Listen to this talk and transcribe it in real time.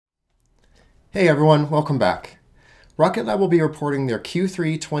Hey everyone, welcome back. Rocket Lab will be reporting their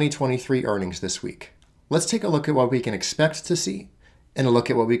Q3 2023 earnings this week. Let's take a look at what we can expect to see and a look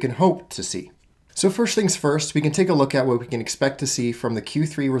at what we can hope to see. So first things first, we can take a look at what we can expect to see from the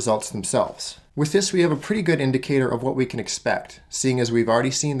Q3 results themselves. With this, we have a pretty good indicator of what we can expect, seeing as we've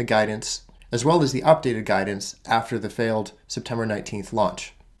already seen the guidance, as well as the updated guidance after the failed September 19th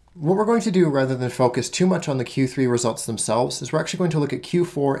launch. What we're going to do, rather than focus too much on the Q3 results themselves, is we're actually going to look at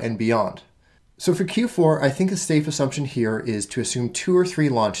Q4 and beyond. So for Q4, I think a safe assumption here is to assume 2 or 3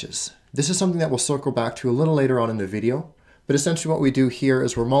 launches. This is something that we'll circle back to a little later on in the video, but essentially what we do here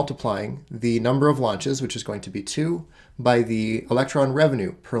is we're multiplying the number of launches, which is going to be 2, by the Electron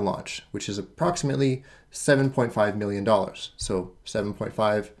revenue per launch, which is approximately $7.5 million. So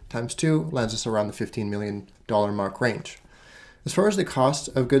 7.5 times 2 lands us around the $15 million mark range. As far as the cost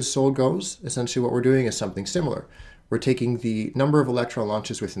of goods sold goes, essentially what we're doing is something similar. We're taking the number of Electron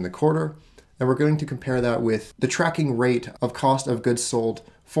launches within the quarter, and we're going to compare that with the tracking rate of cost of goods sold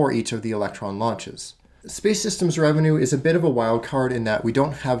for each of the Electron launches. Space Systems revenue is a bit of a wild card in that we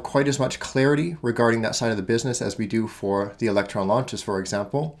don't have quite as much clarity regarding that side of the business as we do for the Electron launches, for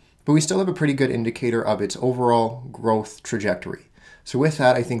example, but we still have a pretty good indicator of its overall growth trajectory. So with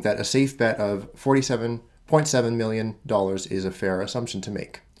that, I think that a safe bet of $47.7 million is a fair assumption to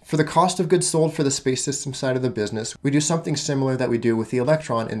make. For the cost of goods sold for the Space Systems side of the business, we do something similar that we do with the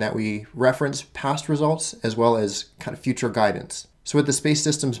Electron in that we reference past results as well as kind of future guidance. So what the Space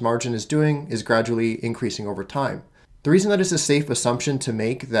Systems margin is doing is gradually increasing over time. The reason that it's a safe assumption to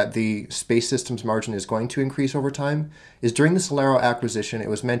make that the Space Systems margin is going to increase over time is during the Solero acquisition, it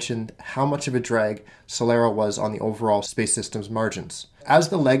was mentioned how much of a drag Solero was on the overall Space Systems margins. As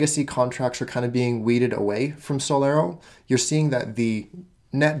the legacy contracts are kind of being weeded away from Solero, you're seeing that the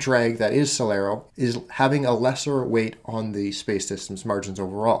net drag that is Solero is having a lesser weight on the Space Systems margins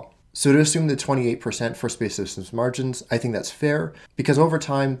overall. So to assume the 28% for Space Systems margins, I think that's fair because over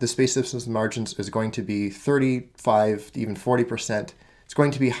time, the Space Systems margins is going to be 35 to even 40%. It's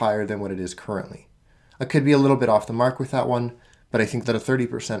going to be higher than what it is currently. I could be a little bit off the mark with that one, but I think that a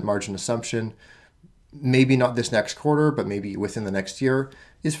 30% margin assumption, maybe not this next quarter, but maybe within the next year,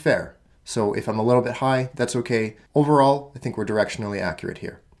 is fair. So if I'm a little bit high, that's okay. Overall, I think we're directionally accurate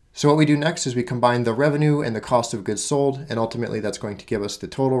here. So what we do next is we combine the revenue and the cost of goods sold, and ultimately that's going to give us the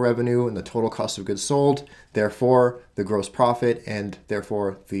total revenue and the total cost of goods sold, therefore the gross profit, and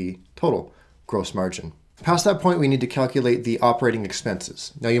therefore the total gross margin. Past that point, we need to calculate the operating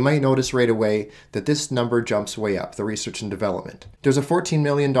expenses. Now you might notice right away that this number jumps way up, the research and development. There's a $14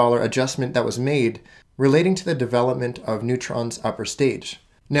 million adjustment that was made relating to the development of Neutron's upper stage.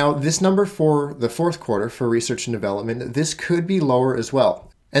 Now, this number for the fourth quarter for research and development, this could be lower as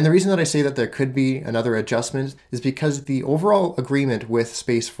well. And the reason that I say that there could be another adjustment is because the overall agreement with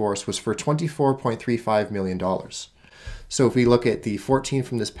Space Force was for $24.35 million. So if we look at the 14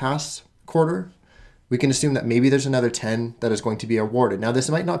 from this past quarter, we can assume that maybe there's another 10 that is going to be awarded. Now, this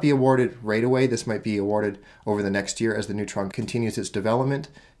might not be awarded right away. This might be awarded over the next year as the Neutron continues its development.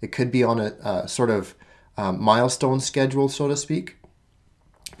 It could be on a sort of milestone schedule, so to speak.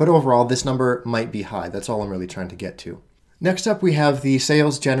 But overall, this number might be high. That's all I'm really trying to get to. Next up, we have the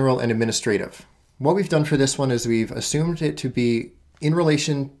sales, general, and administrative. What we've done for this one is we've assumed it to be in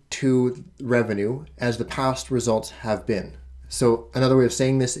relation to revenue as the past results have been. So another way of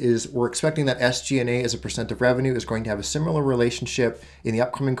saying this is we're expecting that SG&A as a percent of revenue is going to have a similar relationship in the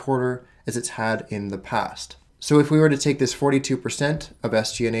upcoming quarter as it's had in the past. So if we were to take this 42% of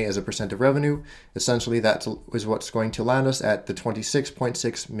SG&A as a percent of revenue, essentially that is what's going to land us at the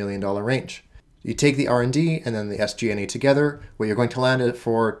 $26.6 million range. You take the R&D and then the SG&A together, what you're going to land at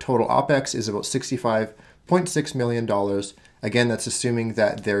for total OPEX is about $65.6 million. Again, that's assuming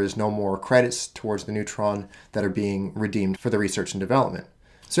that there is no more credits towards the Neutron that are being redeemed for the research and development.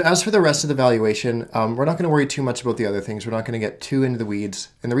 So as for the rest of the valuation, we're not going to worry too much about the other things. We're not going to get too into the weeds.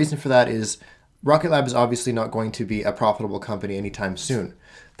 And the reason for that is Rocket Lab is obviously not going to be a profitable company anytime soon.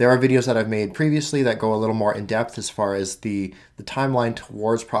 There are videos that I've made previously that go a little more in depth as far as the timeline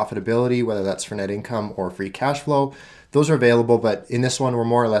towards profitability, whether that's for net income or free cash flow. Those are available, but in this one, we're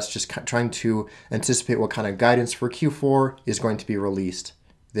more or less just trying to anticipate what kind of guidance for Q4 is going to be released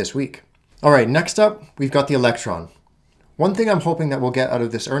this week. All right, next up, we've got the Electron. One thing I'm hoping that we'll get out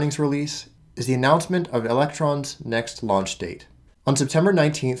of this earnings release is the announcement of Electron's next launch date. On September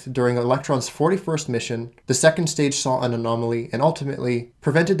 19th, during Electron's 41st mission, the second stage saw an anomaly and ultimately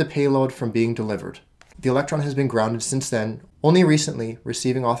prevented the payload from being delivered. The Electron has been grounded since then, only recently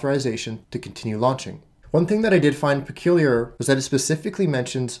receiving authorization to continue launching. One thing that I did find peculiar was that it specifically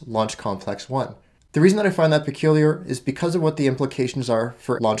mentions Launch Complex 1. The reason that I find that peculiar is because of what the implications are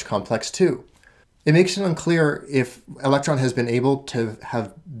for Launch Complex 2. It makes it unclear if Electron has been able to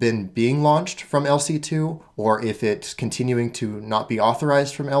have been being launched from LC2 or if it's continuing to not be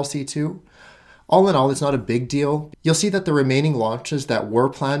authorized from LC2. All in all, it's not a big deal. You'll see that the remaining launches that were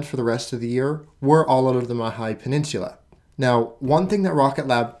planned for the rest of the year were all out of the Mahai Peninsula. Now, one thing that Rocket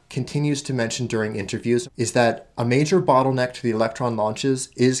Lab continues to mention during interviews is that a major bottleneck to the Electron launches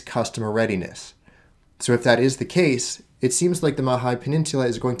is customer readiness. So if that is the case, it seems like the Mahai Peninsula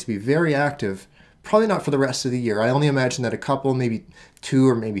is going to be very active. Probably not for the rest of the year. I only imagine that a couple, maybe 2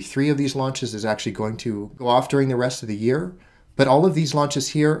 or maybe 3 of these launches is actually going to go off during the rest of the year. But all of these launches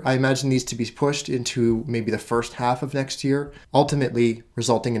here, I imagine these to be pushed into maybe the first half of next year, ultimately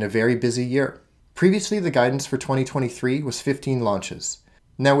resulting in a very busy year. Previously, the guidance for 2023 was 15 launches.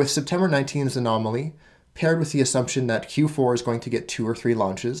 Now with September 19th's anomaly, paired with the assumption that Q4 is going to get 2 or 3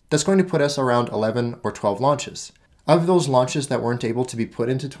 launches, that's going to put us around 11 or 12 launches. Of those launches that weren't able to be put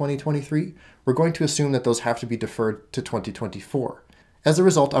into 2023, we're going to assume that those have to be deferred to 2024. As a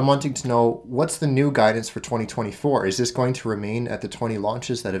result, I'm wanting to know what's the new guidance for 2024? Is this going to remain at the 20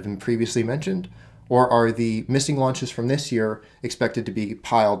 launches that have been previously mentioned? Or are the missing launches from this year expected to be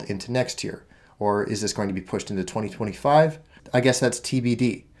piled into next year? Or is this going to be pushed into 2025? I guess that's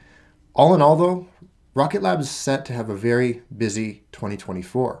TBD. All in all though, Rocket Lab is set to have a very busy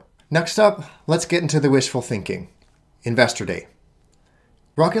 2024. Next up, let's get into the wishful thinking. Investor Day.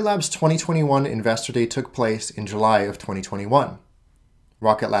 Rocket Lab's 2021 Investor Day took place in July of 2021.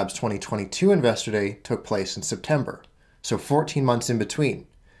 Rocket Lab's 2022 Investor Day took place in September, so 14 months in between.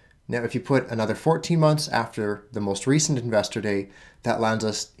 Now, if you put another 14 months after the most recent Investor Day, that lands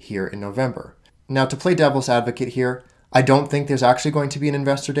us here in November. Now, to play devil's advocate here, I don't think there's actually going to be an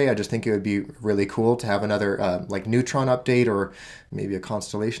Investor Day. I just think it would be really cool to have another like Neutron update or maybe a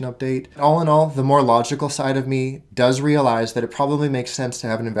Constellation update. All in all, the more logical side of me does realize that it probably makes sense to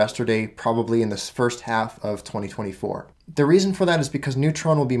have an Investor Day probably in the first half of 2024. The reason for that is because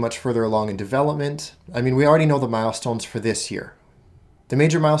Neutron will be much further along in development. I mean, we already know the milestones for this year. The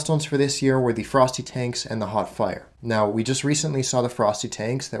major milestones for this year were the Frosty tanks and the hot fire. Now, we just recently saw the Frosty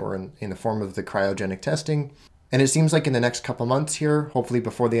tanks that were in the form of the cryogenic testing. And it seems like in the next couple months here, hopefully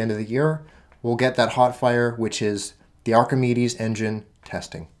before the end of the year, we'll get that hot fire, which is the Archimedes engine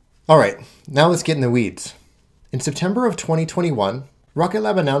testing. All right, now let's get in the weeds. In September of 2021, Rocket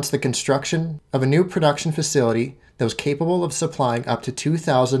Lab announced the construction of a new production facility that was capable of supplying up to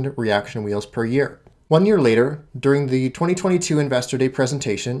 2,000 reaction wheels per year. 1 year later, during the 2022 Investor Day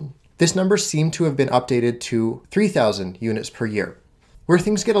presentation, this number seemed to have been updated to 3,000 units per year. Where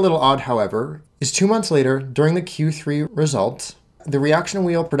things get a little odd, however, is 2 months later, during the Q3 results, the reaction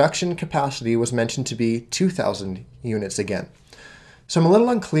wheel production capacity was mentioned to be 2,000 units again. So I'm a little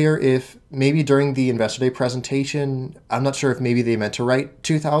unclear if maybe during the Investor Day presentation, I'm not sure if maybe they meant to write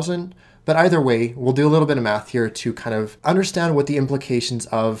 2,000, but either way, we'll do a little bit of math here to kind of understand what the implications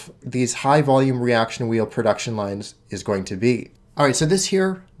of these high volume reaction wheel production lines is going to be. All right, so this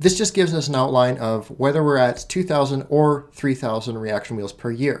just gives us an outline of whether we're at 2,000 or 3,000 reaction wheels per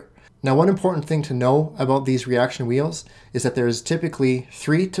year. Now, one important thing to know about these reaction wheels is that there's typically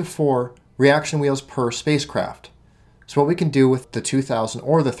 3 to 4 reaction wheels per spacecraft. So what we can do with the 2,000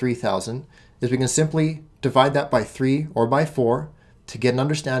 or the 3,000 is we can simply divide that by 3 or by 4 to get an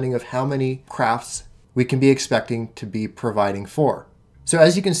understanding of how many crafts we can be expecting to be providing for. So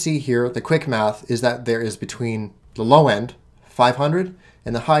as you can see here, the quick math is that there is between the low end, 500,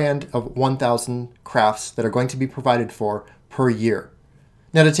 and the high end of 1,000 crafts that are going to be provided for per year.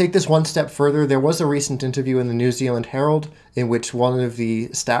 Now, to take this one step further, there was a recent interview in the New Zealand Herald in which one of the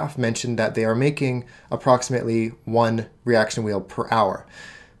staff mentioned that they are making approximately 1 reaction wheel per hour.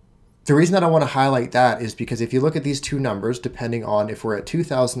 The reason that I want to highlight that is because if you look at these two numbers, depending on if we're at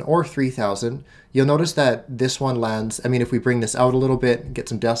 2,000 or 3,000, you'll notice that this one lands, I mean, if we bring this out a little bit, get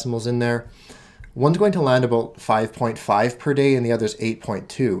some decimals in there, one's going to land about 5.5 per day and the other's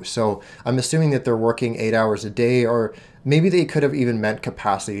 8.2. So I'm assuming that they're working 8 hours a day, or maybe they could have even meant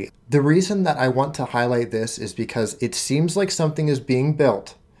capacity. The reason that I want to highlight this is because it seems like something is being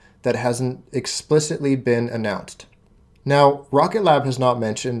built that hasn't explicitly been announced. Now, Rocket Lab has not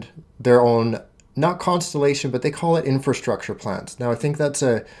mentioned their own, not constellation, but they call it infrastructure plans. Now, I think that's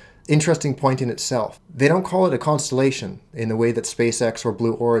an interesting point in itself. They don't call it a constellation in the way that SpaceX or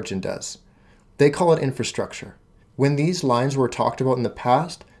Blue Origin does. They call it infrastructure. When these lines were talked about in the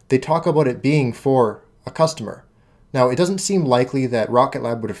past, they talk about it being for a customer. Now, it doesn't seem likely that Rocket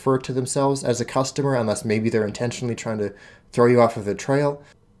Lab would refer to themselves as a customer unless maybe they're intentionally trying to throw you off of the trail.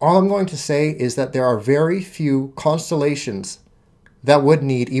 All I'm going to say is that there are very few constellations that would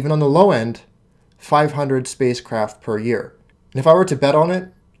need, even on the low end, 500 spacecraft per year. And if I were to bet on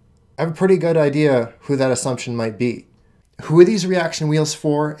it, I have a pretty good idea who that assumption might be. Who are these reaction wheels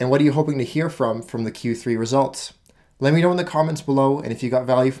for, and what are you hoping to hear from the Q3 results? Let me know in the comments below, and if you got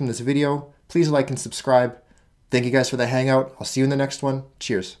value from this video, please like and subscribe. Thank you guys for the hangout. I'll see you in the next one.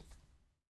 Cheers.